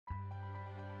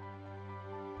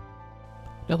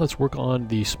Now let's work on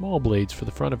the small blades for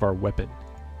the front of our weapon.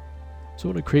 So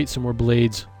I want to create some more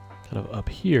blades kind of up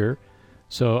here.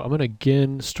 So I'm going to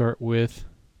again start with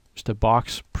just a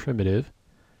box primitive,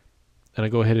 and I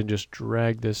go ahead and just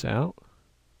drag this out,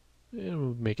 and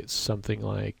we'll make it something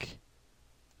like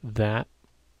that.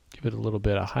 Give it a little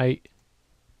bit of height.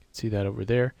 You can see that over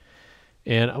there.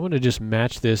 And I want to just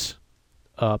match this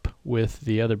up with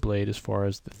the other blade as far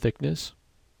as the thickness.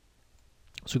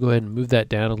 So go ahead and move that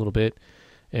down a little bit,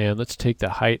 and let's take the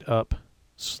height up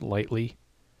slightly.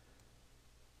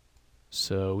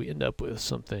 So we end up with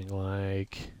something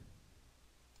like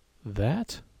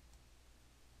that.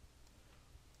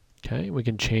 Okay, we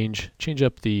can change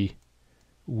up the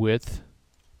width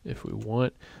if we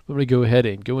want. I'm going to go ahead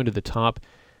and go into the top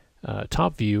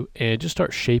view and just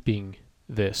start shaping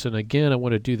this. And again, I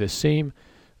want to do the same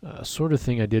sort of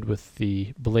thing I did with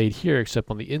the blade here, except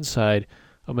on the inside,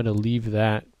 I'm going to leave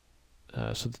that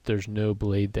so that there's no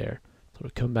blade there. So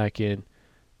I'll come back in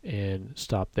and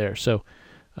stop there. So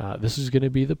this is going to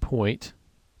be the point,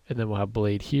 and then we'll have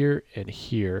blade here and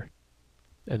here,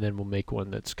 and then we'll make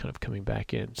one that's kind of coming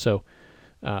back in. So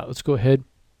let's go ahead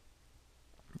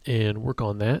and work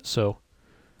on that. So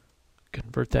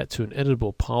convert that to an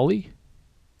editable poly.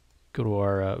 Go to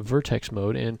our vertex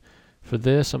mode, and for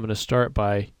this I'm going to start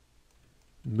by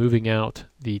moving out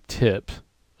the tip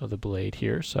of the blade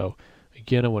here. So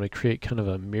again, I want to create kind of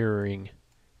a mirroring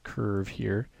curve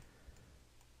here,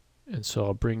 and so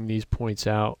I'll bring these points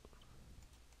out,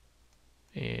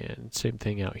 and same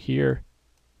thing out here.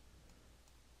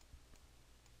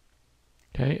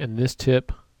 Okay, and this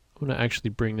tip, I'm going to actually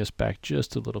bring this back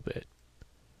just a little bit.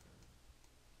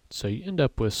 So you end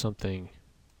up with something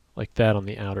like that on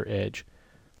the outer edge.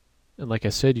 And like I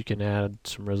said, you can add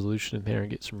some resolution in there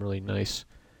and get some really nice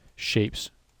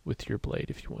shapes with your blade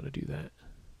if you want to do that.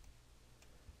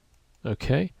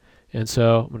 Okay, and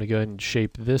so I'm going to go ahead and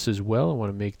shape this as well. I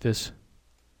want to make this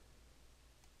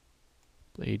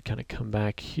blade kind of come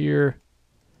back here.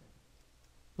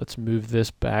 Let's move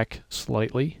this back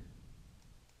slightly.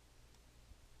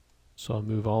 So I'll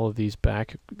move all of these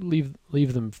back, leave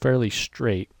them fairly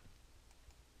straight,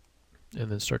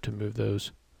 and then start to move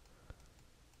those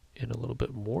in a little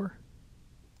bit more.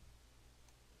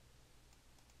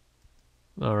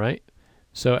 Alright,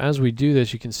 so as we do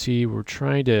this, you can see we're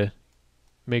trying to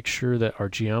make sure that our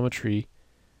geometry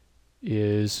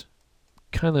is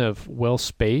kind of well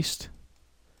spaced.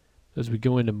 As we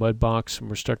go into Mudbox and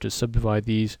we start to subdivide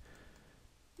these,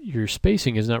 your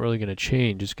spacing is not really going to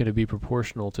change. It's going to be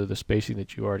proportional to the spacing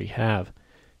that you already have,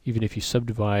 even if you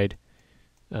subdivide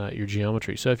your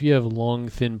geometry. So if you have long,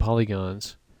 thin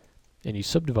polygons and you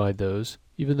subdivide those,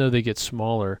 even though they get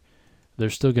smaller, they're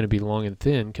still going to be long and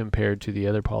thin compared to the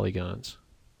other polygons.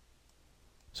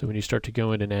 So when you start to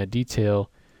go in and add detail,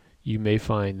 you may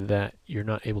find that you're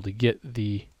not able to get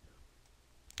the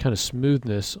kind of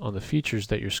smoothness on the features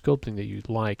that you're sculpting that you'd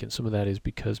like, and some of that is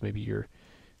because maybe your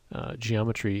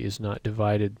geometry is not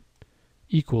divided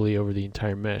equally over the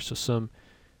entire mesh. So some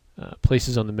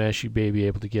places on the mesh you may be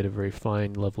able to get a very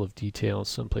fine level of detail, and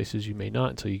some places you may not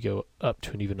until you go up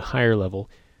to an even higher level,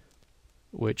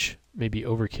 which may be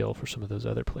overkill for some of those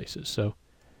other places. So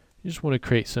you just want to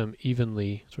create some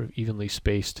evenly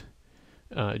spaced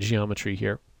geometry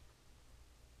here.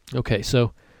 Okay,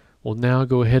 so we'll now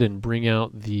go ahead and bring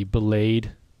out the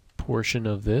blade portion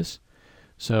of this.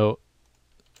 So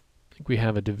I think we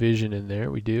have a division in there.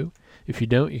 We do. If you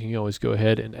don't, you can always go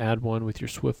ahead and add one with your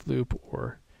Swift Loop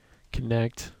or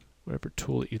Connect, whatever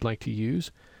tool that you'd like to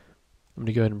use. I'm going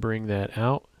to go ahead and bring that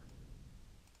out.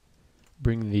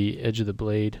 Bring the edge of the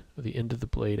blade, or the end of the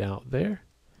blade out there.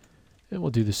 And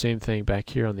we'll do the same thing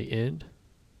back here on the end.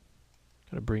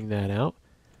 Kind of bring that out.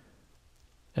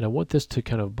 And I want this to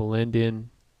kind of blend in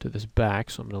to this back,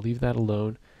 so I'm going to leave that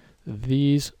alone.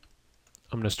 These,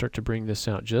 I'm going to start to bring this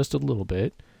out just a little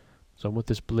bit. So I want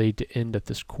this blade to end at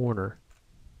this corner.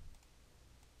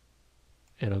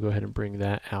 And I'll go ahead and bring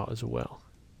that out as well.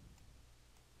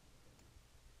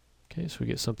 Okay, so we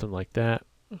get something like that.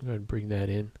 I'll go ahead and bring that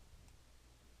in.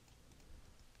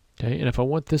 Okay, and if I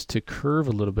want this to curve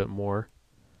a little bit more,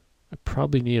 I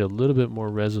probably need a little bit more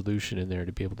resolution in there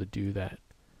to be able to do that.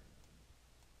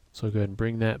 So I'll go ahead and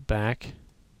bring that back.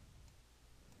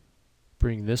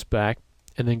 Bring this back,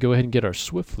 and then go ahead and get our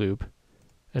Swift Loop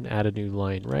and add a new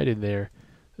line right in there,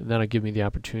 and that'll give me the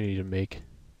opportunity to make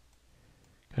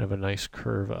kind of a nice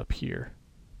curve up here.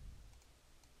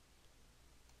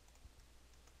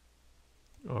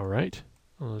 Alright,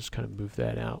 I'll just kind of move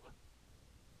that out.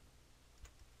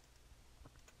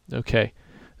 Okay,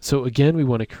 so again we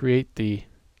want to create the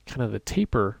kind of the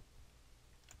taper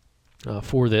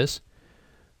for this.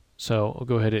 So I'll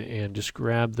go ahead and just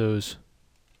grab those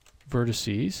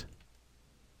vertices.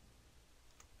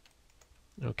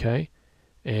 Okay,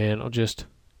 and I'll just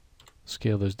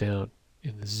scale those down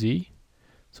in the Z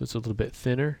so it's a little bit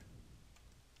thinner.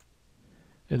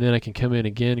 And then I can come in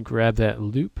again, grab that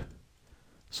loop,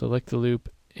 select the loop,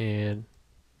 and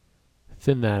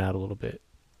thin that out a little bit.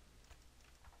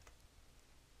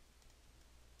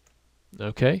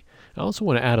 Okay, I also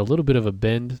want to add a little bit of a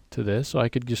bend to this, so I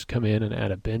could just come in and add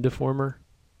a bend deformer.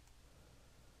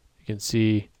 You can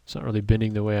see it's not really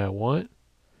bending the way I want.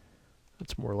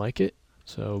 That's more like it.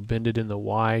 So bend it in the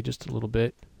Y just a little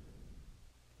bit.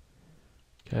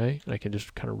 Okay, and I can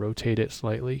just kind of rotate it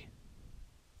slightly.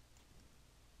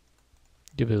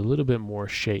 Give it a little bit more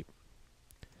shape.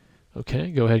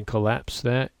 Okay, go ahead and collapse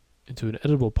that into an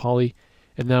editable poly.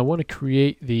 And now I want to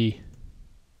create the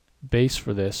base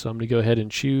for this. So I'm going to go ahead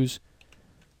and choose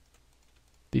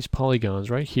these polygons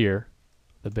right here,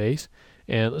 the base.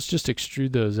 And let's just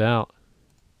extrude those out.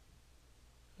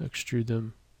 Extrude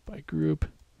them by group.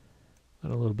 Add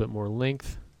a little bit more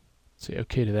length. Say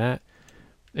OK to that.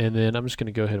 And then I'm just going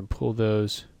to go ahead and pull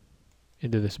those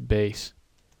into this base.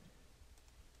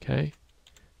 Okay.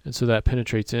 And so that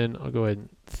penetrates in. I'll go ahead and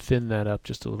thin that up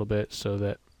just a little bit so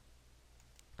that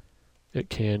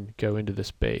it can go into this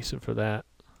base. And for that,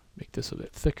 make this a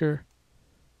bit thicker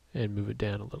and move it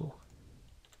down a little.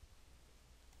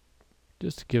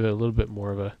 Just to give it a little bit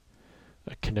more of a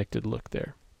connected look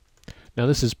there. Now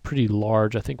this is pretty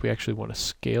large. I think we actually want to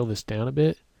scale this down a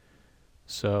bit.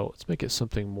 So let's make it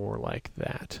something more like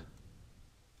that.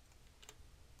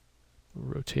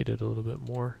 Rotate it a little bit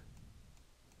more.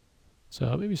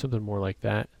 So maybe something more like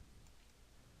that.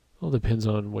 All depends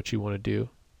on what you want to do.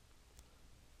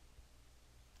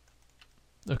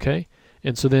 Okay,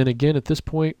 and so then again at this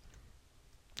point,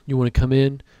 you want to come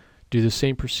in, do the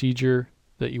same procedure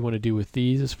that you want to do with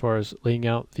these as far as laying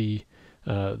out the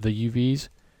UVs.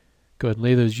 Go ahead and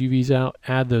lay those UVs out,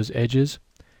 add those edges,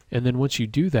 and then once you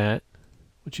do that,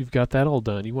 once you've got that all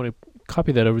done, you want to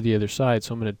copy that over the other side.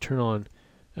 So I'm going to turn on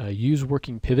Use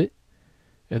Working Pivot,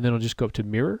 and then I'll just go up to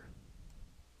Mirror.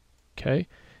 Okay,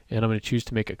 and I'm going to choose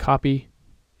to make a copy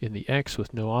in the X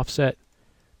with no offset.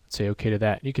 Say OK to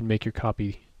that. You can make your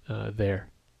copy there.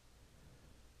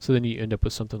 So then you end up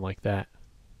with something like that.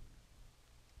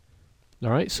 All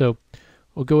right, so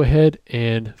we'll go ahead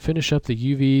and finish up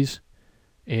the UVs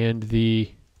and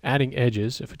the adding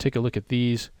edges. If we take a look at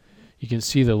these, you can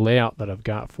see the layout that I've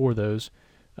got for those.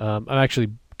 I've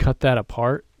actually cut that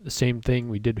apart. The same thing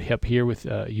we did up here with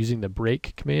using the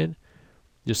break command.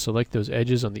 Just select those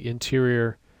edges on the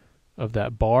interior of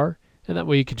that bar, and that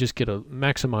way you could just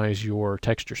maximize your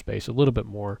texture space a little bit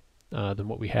more than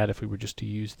what we had if we were just to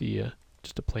use the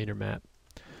just a planar map.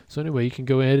 So anyway, you can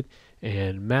go ahead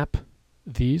and map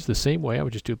these the same way. I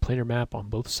would just do a planar map on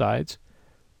both sides,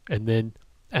 and then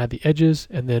add the edges,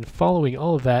 and then following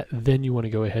all of that, then you want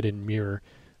to go ahead and mirror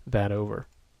that over.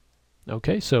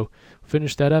 Okay, so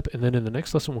finish that up, and then in the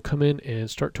next lesson we'll come in and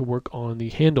start to work on the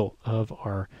handle of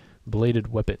our bladed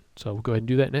weapon. So we'll go ahead and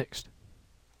do that next.